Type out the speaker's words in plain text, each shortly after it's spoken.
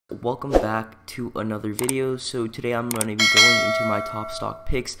Welcome back to another video. So today I'm going to be going into my top stock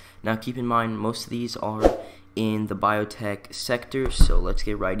picks. Now keep in mind most of these are in the biotech sector, so let's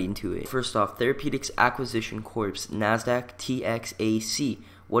get right into it. First off, Therapeutics Acquisition Corp's NASDAQ TXAC.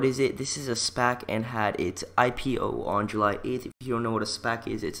 What is it? This is a SPAC and had its IPO on July 8th. If you don't know what a SPAC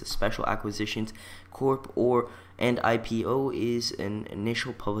is, it's a Special Acquisitions Corp, and IPO is an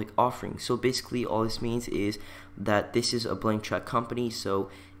initial public offering. So basically all this means is that this is a blank check company, so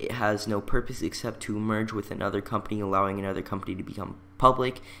it has no purpose except to merge with another company, allowing another company to become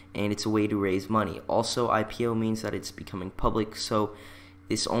public, and it's a way to raise money. Also, IPO means that it's becoming public, so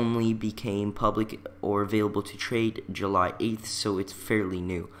this only became public or available to trade July 8th, so it's fairly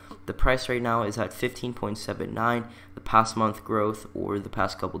new. The price right now is at 15.79. The past month growth, or the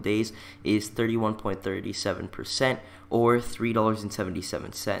past couple days, is 31.37%, or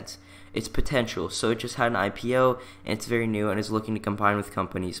 $3.77. Its potential, so it just had an IPO, and it's very new, and is looking to combine with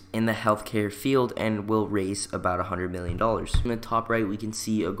companies in the healthcare field, and will raise about $100 million. In the top right, we can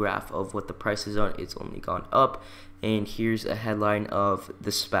see a graph of what the price is on. It's only gone up, and here's a headline of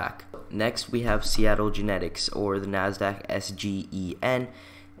the SPAC. Next, we have Seattle Genetics, or the NASDAQ SGEN.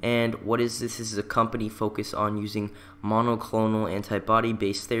 And what is this? This is a company focused on using monoclonal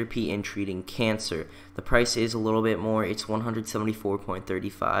antibody-based therapy in treating cancer. The price is a little bit more. It's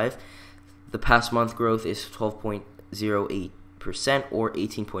 174.35. The past month growth is 12.08%, or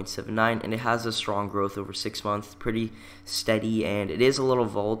 18.79, and it has a strong growth over 6 months, pretty steady, and it is a little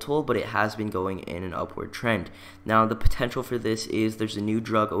volatile, but it has been going in an upward trend. Now, the potential for this is there's a new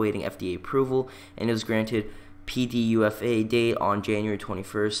drug awaiting FDA approval, and it was granted PDUFA date on January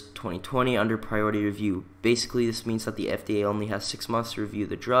 21st, 2020 under priority review. Basically, this means that the FDA only has 6 months to review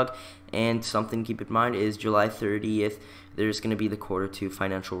the drug, and something to keep in mind is July 30th, there's going to be the Q2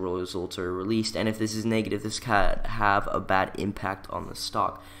 financial results are released, and if this is negative, this can have a bad impact on the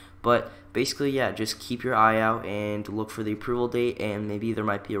stock. But basically, yeah, just keep your eye out and look for the approval date, and maybe there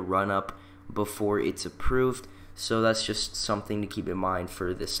might be a run-up before it's approved. So that's just something to keep in mind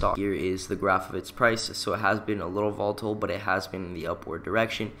for this stock. Here is the graph of its price. So it has been a little volatile, but it has been in the upward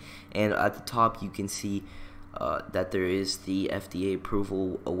direction. And at the top, you can see that there is the FDA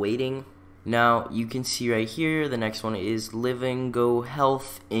approval awaiting. Now, you can see right here, the next one is Living Go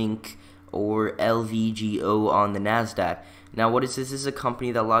Health Inc., or LVGO, on the NASDAQ. Now, what is this? This is a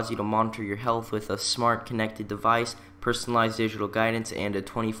company that allows you to monitor your health with a smart connected device, personalized digital guidance, and a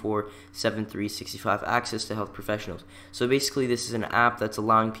 24/7 365 access to health professionals. So basically, this is an app that's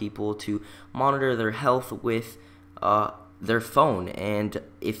allowing people to monitor their health with their phone, and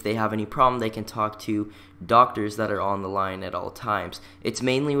if they have any problem, they can talk to doctors that are on the line at all times. It's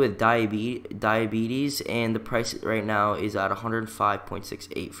mainly with diabetes, and the price right now is at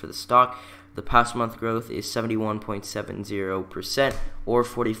 105.68 for the stock. The past month growth is 71.70%, or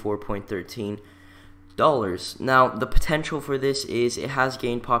 $44.13. Now, the potential for this is it has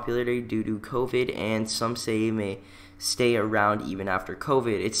gained popularity due to COVID, and some say it may stay around even after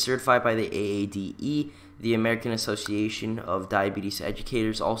COVID. It's certified by the AADE. The American Association of Diabetes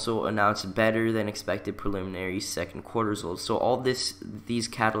Educators also announced better than expected preliminary second quarter results. So all these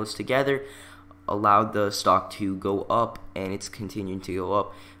catalysts together allowed the stock to go up, and it's continuing to go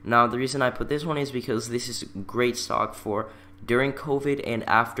up. Now, the reason I put this one is because this is great stock for during COVID and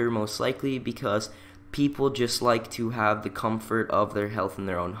after, most likely, because people just like to have the comfort of their health in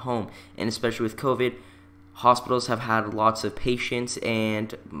their own home, and especially with COVID, hospitals have had lots of patients,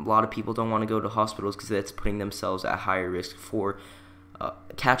 and a lot of people don't want to go to hospitals because that's putting themselves at higher risk for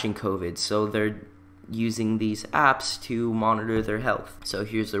catching COVID. So they're using these apps to monitor their health. So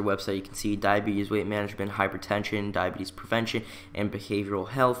here's their website. You can see diabetes, weight management, hypertension, diabetes prevention, and behavioral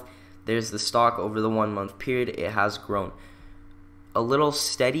health. There's the stock over the 1 month period. It has grown a little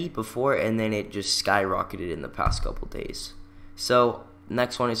steady before, and then it just skyrocketed in the past couple days. So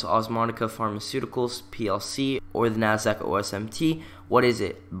next one is Osmotica Pharmaceuticals PLC, or the NASDAQ OSMT. What is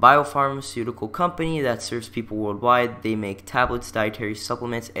it? Biopharmaceutical company that serves people worldwide. They make tablets, dietary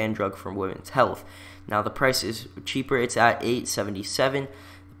supplements, and drug for women's health. Now, the price is cheaper. It's at $8.77.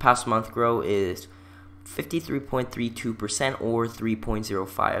 The past month growth is 53.32%, or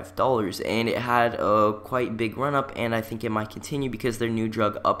 $3.05, and it had a quite big run-up, and I think it might continue because their new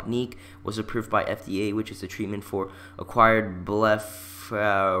drug Upneek was approved by FDA, which is a treatment for acquired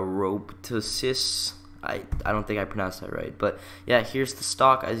blepharoptosis. I don't think I pronounced that right, but yeah, here's the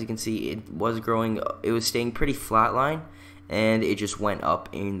stock. As you can see, it was growing. It was staying pretty flatline, and it just went up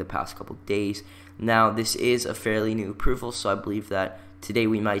in the past couple days. Now, this is a fairly new approval, so I believe that today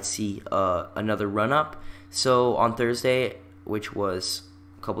we might see another run-up. So on Thursday, which was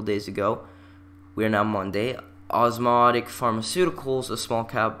a couple days ago, we are now Monday, Osmotic Pharmaceuticals, a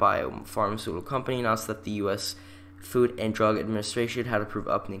small-cap biopharmaceutical company, announced that the U.S. Food and Drug Administration had approved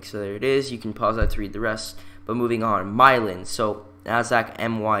Upnick. So there it is. You can pause that to read the rest. But moving on, Mylan. So Nasdaq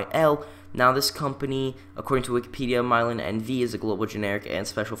MYL. Now this company, according to Wikipedia, Mylan NV is a global generic and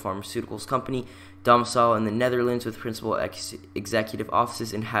special pharmaceuticals company domiciled in the Netherlands with principal executive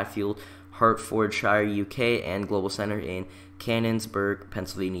offices in Hatfield, Hertfordshire, UK, and global center in Canonsburg,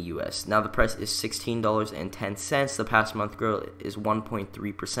 Pennsylvania, US. Now the price is $16.10. The past month growth is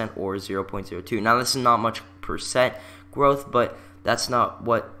 1.3% or 0.02. Now this is not much percent growth, but that's not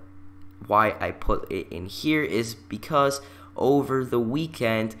why I put it in here, is because over the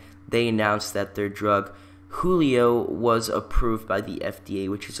weekend they announced that their drug Julio was approved by the FDA,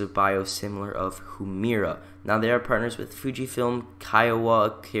 which is a biosimilar of Humira. Now they are partners with Fujifilm,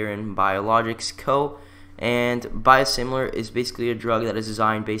 Kyowa Kirin Biologics Co. And biosimilar is basically a drug that is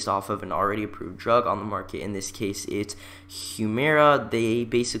designed based off of an already approved drug on the market. In this case, it's Humira. They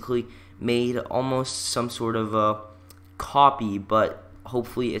basically made almost some sort of a copy, but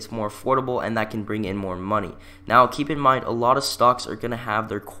hopefully it's more affordable and that can bring in more money. Now keep in mind, a lot of stocks are going to have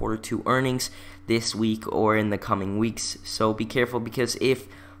their Q2 earnings this week or in the coming weeks, so be careful, because if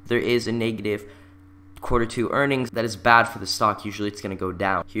there is a negative Q2 earnings, that is bad for the stock. Usually it's going to go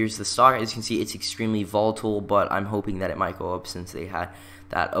down. Here's the stock. As you can see, it's extremely volatile, but I'm hoping that it might go up since they had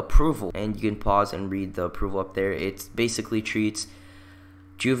that approval. And you can pause and read the approval up there. It basically treats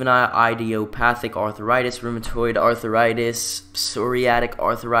juvenile idiopathic arthritis, rheumatoid arthritis, psoriatic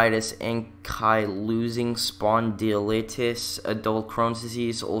arthritis, ankylosing spondylitis, adult Crohn's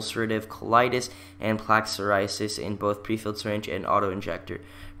disease, ulcerative colitis, and plaque psoriasis in both prefilled syringe and auto-injector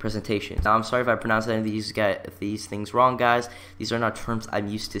presentations. Now, I'm sorry if I pronounced any of these things wrong, guys. These are not terms I'm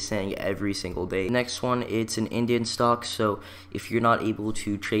used to saying every single day. Next one, it's an Indian stock, so if you're not able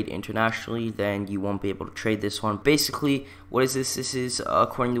to trade internationally, then you won't be able to trade this one. Basically, what is this? This is,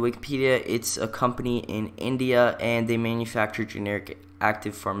 according to Wikipedia, it's a company in India, and they manufacture generic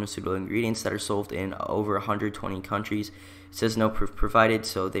active pharmaceutical ingredients that are sold in over 120 countries. It says no proof provided,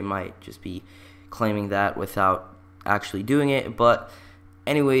 so they might just be claiming that without actually doing it. But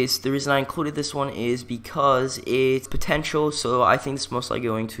anyways, the reason I included this one is because it's potential, so I think it's most likely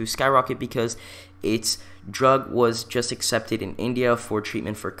going to skyrocket because its drug was just accepted in India for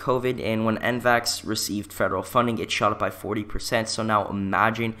treatment for COVID, and when NVAX received federal funding, it shot up by 40%. So now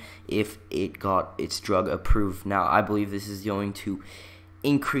imagine if it got its drug approved. Now I believe this is going to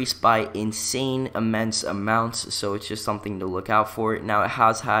increase by immense amounts, so it's just something to look out for. Now it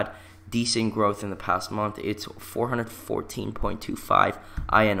has had decent growth in the past month. It's 414.25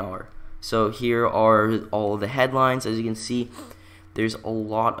 INR. So here are all the headlines. As you can see, there's a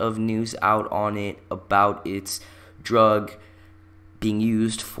lot of news out on it about its drug being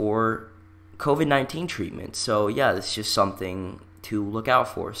used for COVID-19 treatment. So yeah, it's just something to look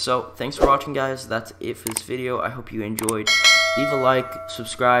out for. So thanks for watching, guys. That's it for this video. I hope you enjoyed. Leave a like,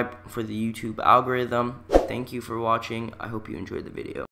 subscribe for the YouTube algorithm. Thank you for watching. I hope you enjoyed the video.